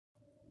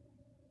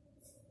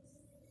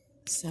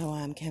So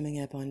I'm coming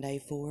up on day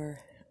 4.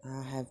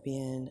 I have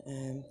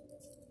been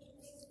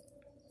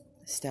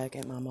stuck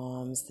at my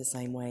mom's the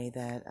same way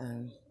that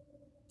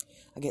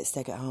I get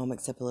stuck at home,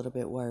 except a little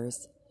bit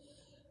worse.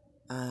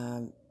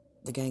 The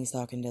gang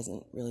stalking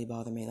doesn't really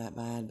bother me that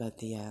bad, but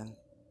the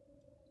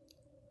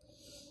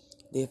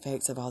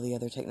effects of all the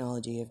other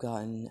technology have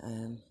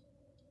gotten,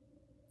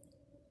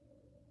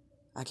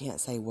 I can't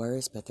say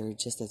worse, but they're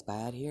just as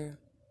bad here.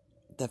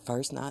 The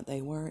first night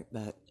they weren't,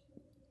 but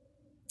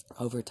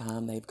over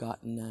time they've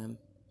gotten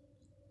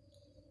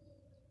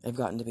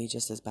to be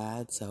just as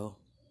bad. So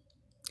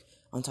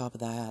on top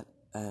of that,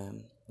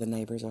 the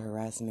neighbors are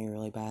harassing me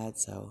really bad,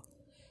 so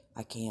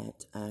I can't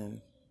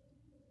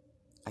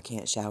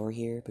shower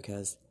here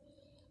because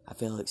I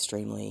feel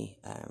extremely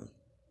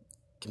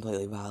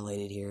completely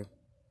violated here.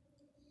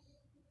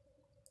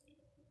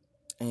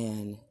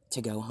 And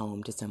to go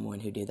home to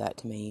someone who did that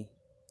to me,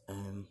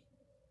 I'm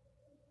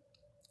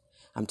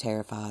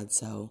terrified.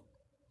 So,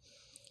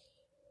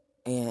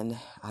 and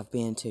I've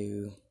been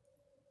to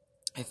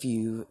a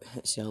few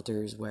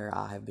shelters where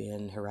I have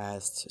been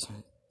harassed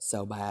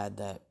so bad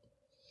that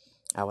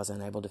I was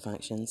unable to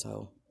function.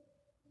 So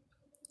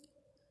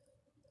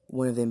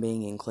one of them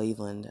being in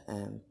Cleveland,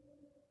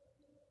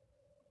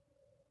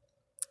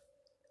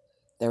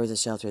 there was a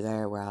shelter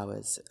there where I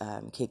was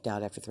kicked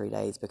out after 3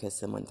 days because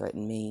someone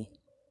threatened me,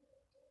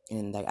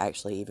 and they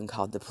actually even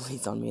called the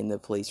police on me, and the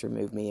police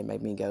removed me and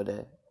made me go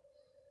to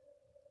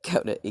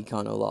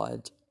Econo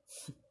Lodge.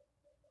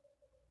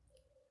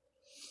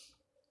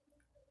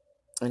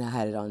 And I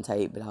had it on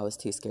tape, but I was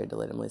too scared to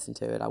let them listen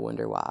to it. I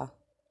wonder why.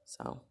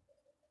 So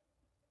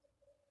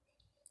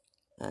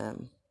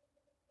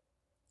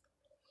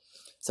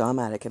I'm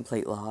at a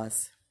complete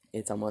loss.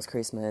 It's almost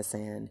Christmas,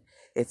 and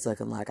it's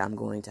looking like I'm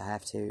going to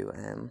have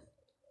to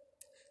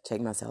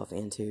check myself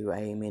into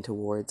a mental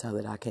ward so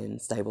that I can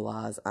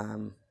stabilize.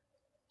 I'm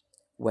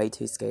way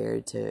too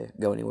scared to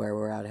go anywhere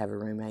where I'd have a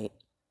roommate.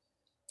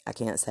 I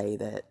can't say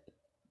that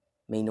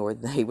me nor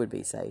they would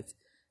be safe,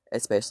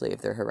 especially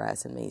if they're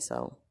harassing me,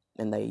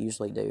 and they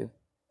usually do.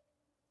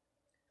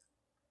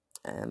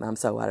 I'm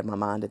so out of my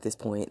mind at this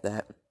point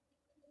that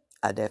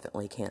I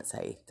definitely can't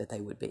say that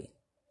they would be.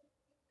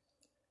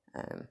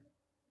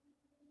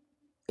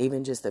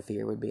 Even just the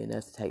fear would be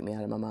enough to take me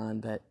out of my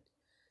mind, but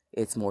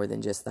it's more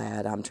than just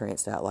that. I'm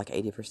tranced out like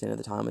 80% of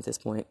the time at this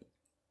point.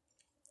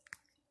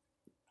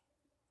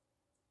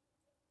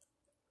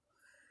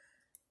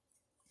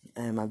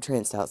 I'm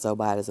tranced out so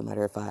bad, as a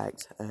matter of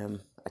fact.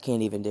 I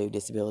can't even do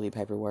disability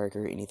paperwork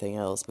or anything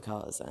else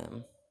because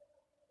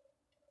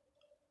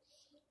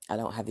I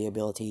don't have the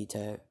ability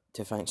to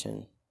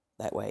function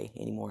that way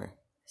anymore.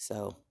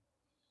 So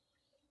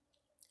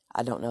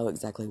I don't know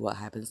exactly what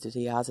happens to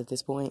TIs at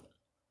this point,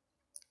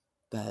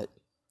 but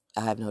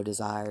I have no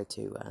desire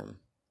to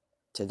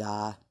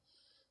die,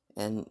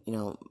 and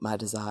my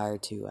desire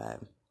to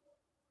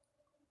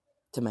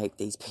make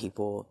these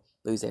people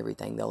lose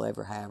everything they'll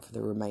ever have for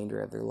the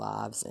remainder of their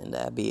lives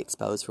and be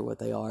exposed for what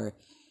they are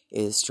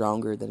is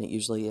stronger than it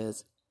usually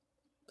is.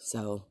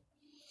 So,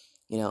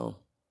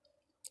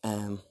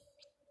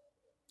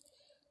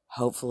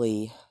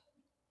 hopefully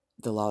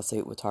the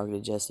lawsuit with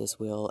Targeted Justice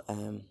will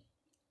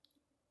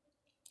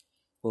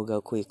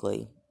go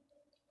quickly.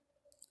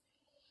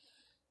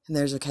 And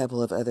there's a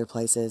couple of other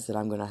places that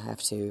I'm going to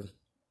have to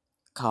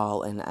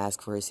call and ask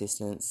for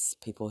assistance,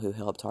 people who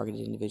help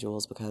targeted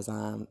individuals, because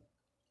I'm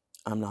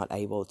not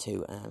able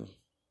to,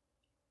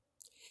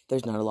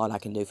 there's not a lot I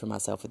can do for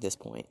myself at this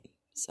point,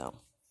 so.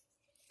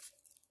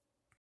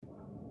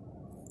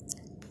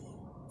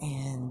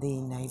 And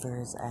the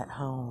neighbors at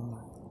home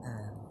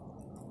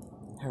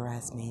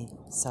harass me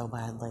so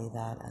badly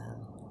that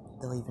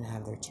they'll even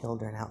have their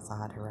children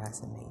outside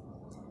harassing me,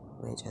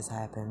 which has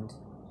happened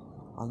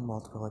on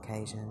multiple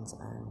occasions.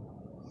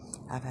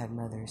 I've had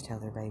mothers tell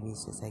their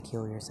babies to say,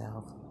 "Kill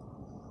yourself."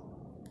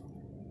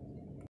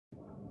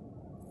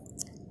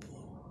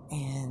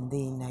 And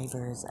the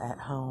neighbors at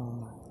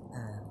home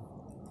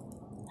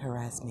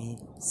harass me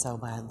so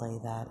badly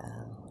that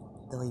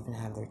they'll even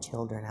have their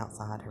children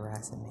outside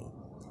harassing me,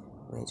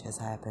 which has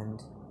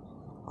happened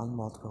on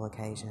multiple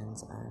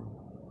occasions.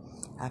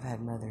 I've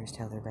had mothers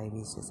tell their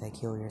babies to say,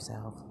 "Kill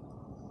yourself."